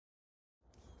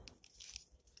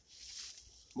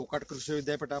मोकाट कृषी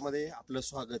विद्यापीठामध्ये आपलं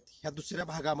स्वागत. ह्या दुसऱ्या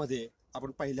भागामध्ये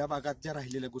आपण पहिल्या भागात ज्या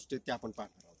राहिलेल्या गोष्टी आहेत त्या आपण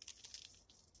पाहणार आहोत.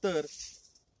 तर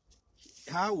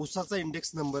ह्या ऊसाचा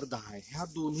इंडेक्स नंबर 10 आहे. ह्या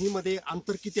दोन्हीमध्ये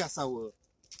अंतर किती असावं?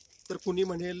 तर कुणी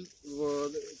म्हणेल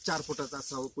 4 फुटाचं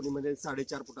असावं, कुणी म्हणेल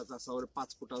 4.5 फुटाचं असावं,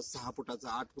 5 फुटाचं, 6 फुटाचं,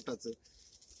 8 फुटाचं.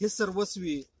 हे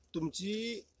सर्वस्वी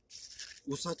तुमची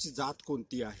ऊसाची जात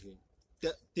कोणती आहे,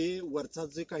 ते वरचा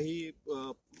जे काही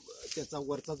त्याचा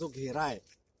वरचा जो घेरा आहे,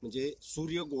 म्हणजे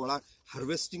सूर्य गोळा,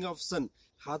 हार्वेस्टिंग ऑफ सन,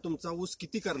 हा तुमचा ऊस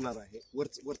किती करणार आहे.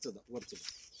 वरचं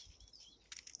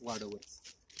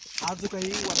हा जो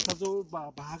काही वरचा जो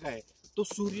भाग आहे तो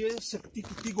सूर्य शक्ती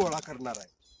किती गोळा करणार आहे.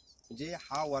 म्हणजे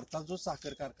हा वरचा जो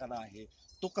साखर कारखाना आहे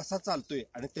तो कसा चालतोय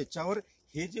आणि त्याच्यावर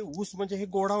हे जे ऊस म्हणजे हे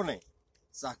गोडाऊन आहे,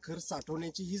 साखर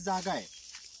साठवण्याची ही जागा आहे.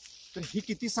 तर ही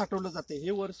किती साठवलं जाते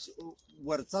हे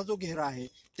वरचा जो घेरा आहे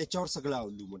त्याच्यावर सगळं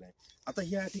अवलंबून आहे. आता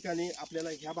ह्या ठिकाणी आपल्याला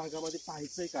ह्या भागामध्ये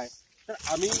पाहायचंय काय, तर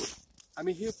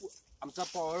आम्ही हे आमचा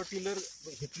पॉवर टिलर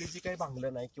घेतली जी काही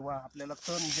भांगलं नाही किंवा आपल्याला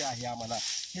तण जे आहे आम्हाला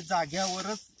हे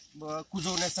जाग्यावरच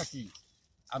कुजवण्यासाठी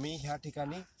आम्ही ह्या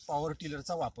ठिकाणी पॉवर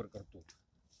टिलरचा वापर करतो.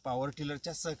 पॉवर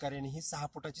टिलरच्या सहकार्याने ही 6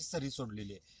 फुटाची सरी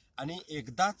सोडलेली आहे आणि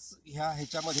एकदाच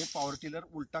ह्याच्यामध्ये पॉवर टिलर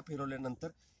उलटा फिरवल्यानंतर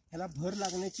ह्याला भर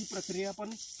लागण्याची प्रक्रिया पण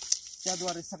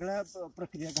त्याद्वारे सगळ्या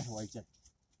प्रक्रिया घडवायच्या.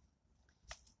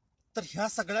 तर ह्या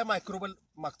सगळ्या मायक्रोबल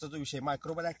मागचा जो विषय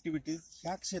मायक्रोबल ऍक्टिव्हिटीज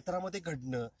ह्या क्षेत्रामध्ये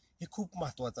घडणं हे खूप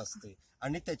महत्वाचं असते.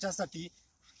 आणि त्याच्यासाठी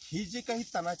ही जे काही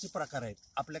तणाचे प्रकार आहेत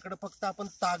आपल्याकडे फक्त आपण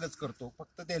तागच करतो,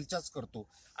 फक्त देलचाच करतो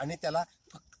आणि त्याला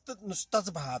फक्त नुसताच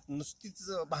भात, नुसतीच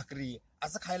भाकरी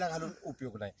असं खायला घालून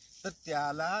उपयोग नाही. तर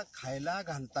त्याला खायला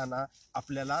घालताना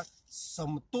आपल्याला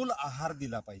समतोल आहार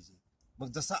दिला पाहिजे.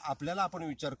 मग जसं आपल्याला आपण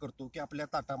विचार करतो की आपल्या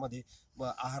ताटामध्ये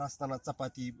आहार असताना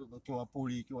चपाती किंवा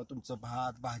पोळी किंवा तुमचं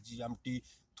भात, भाजी, आमटी,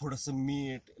 थोडंसं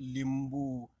मीठ,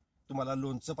 लिंबू, तुम्हाला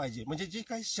लोणचं पाहिजे, म्हणजे जे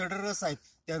काही षडरस आहेत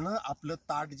त्यानं आपलं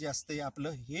ताट जे असतं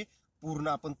आपलं हे पूर्ण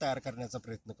आपण तयार करण्याचा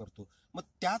प्रयत्न करतो. मग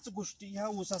त्याच गोष्टी ह्या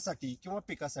ऊसासाठी किंवा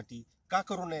पिकासाठी का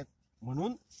करू नयेत,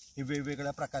 म्हणून हे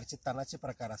वेगवेगळ्या प्रकारचे तणाचे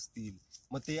प्रकार असतील,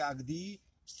 मग ते अगदी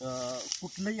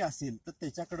कुठलंही असेल तर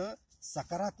त्याच्याकडं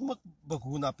सकारात्मक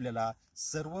बघून आपल्याला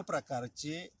सर्व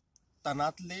प्रकारचे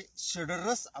तणातले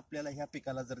षडरस आपल्याला ह्या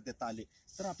पिकाला जर देता आले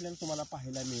तर आपल्याला तुम्हाला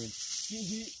पाहायला मिळेल की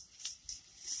ही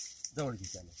जवळ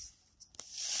घेतल्याने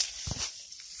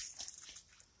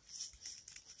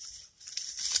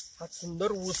हा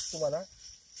सुंदर ऊस तुम्हाला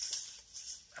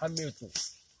हा मिळतो.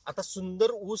 आता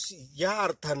सुंदर ऊस या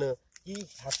अर्थानं की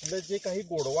ह्यातलं जे काही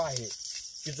गोडवा आहे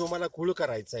की जो मला गुळ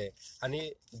करायचा आहे आणि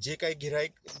जे काही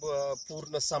गिऱ्हाईक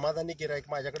पूर्ण समाधानी गिऱ्हाईक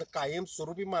माझ्याकडे कायम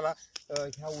स्वरूपी मला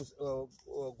ह्या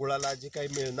गुळाला जे काही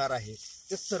मिळणार आहे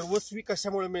ते सर्वस्वी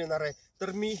कशामुळे मिळणार आहे,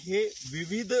 तर मी हे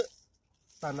विविध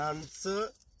तणांचं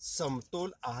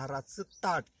समतोल आहाराचं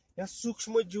ताट या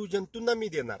सूक्ष्म जीवजंतूंना मी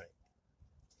देणार आहे.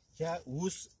 ह्या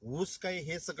ऊस काही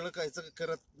हे सगळं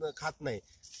करत खात नाही,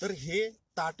 तर हे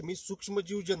ताट मी सूक्ष्म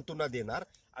जीवजंतूंना देणार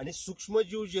आणि सूक्ष्म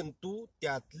जीवजंतू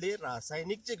त्यातले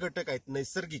रासायनिक जे घटक आहेत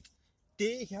नैसर्गिक ते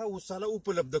ह्या ऊसाला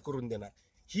उपलब्ध करून देणार.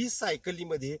 ही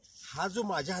सायकलीमध्ये हा जो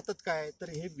माझ्या हातात काय तर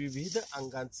हे विविध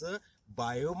अंगांचं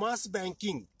बायोमास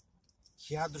बँकिंग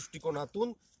ह्या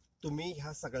दृष्टिकोनातून तुम्ही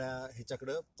ह्या सगळ्या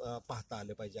ह्याच्याकडं पाहता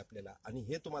आलं पाहिजे आपल्याला. आणि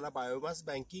हे तुम्हाला बायोमास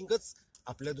बँकिंगच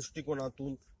आपल्या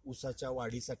दृष्टिकोनातून ऊसाच्या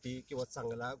वाढीसाठी किंवा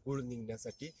चांगला गुळ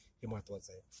निघण्यासाठी हे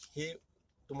महत्वाचं आहे. हे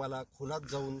तुम्हाला खोलात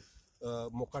जाऊन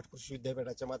मोकाट कृषी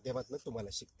विद्यापीठाच्या माध्यमातून तुम्हाला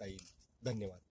शिकता येईल. धन्यवाद.